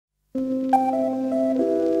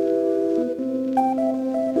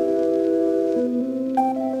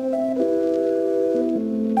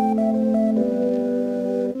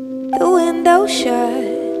shut,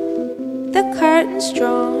 the curtain's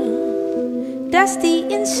drawn, dusty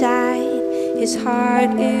inside. His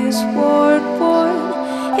heart is worn,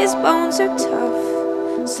 his bones are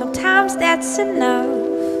tough. Sometimes that's enough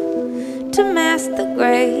to mask the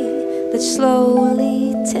gray that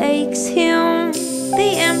slowly takes him.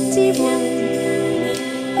 The empty room,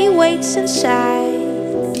 he waits inside.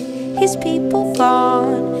 His people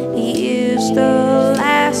gone, he is the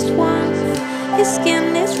last one. His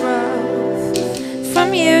skin is rough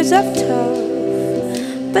from years of tough,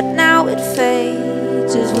 but now it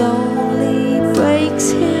fades as lonely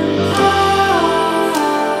breaks him.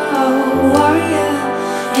 Oh, warrior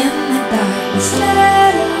in the darkness,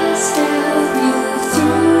 let us help you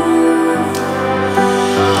through.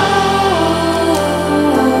 Oh,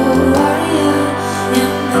 warrior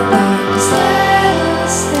in the darkness, let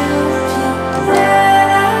us help you, let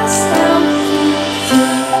us help you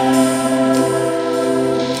through.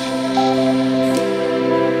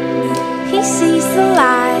 He sees the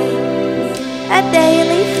light, a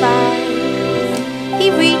daily fight. He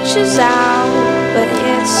reaches out, but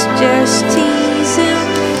it's just teasing.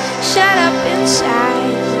 Shut up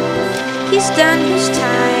inside, he's done his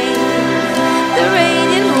time.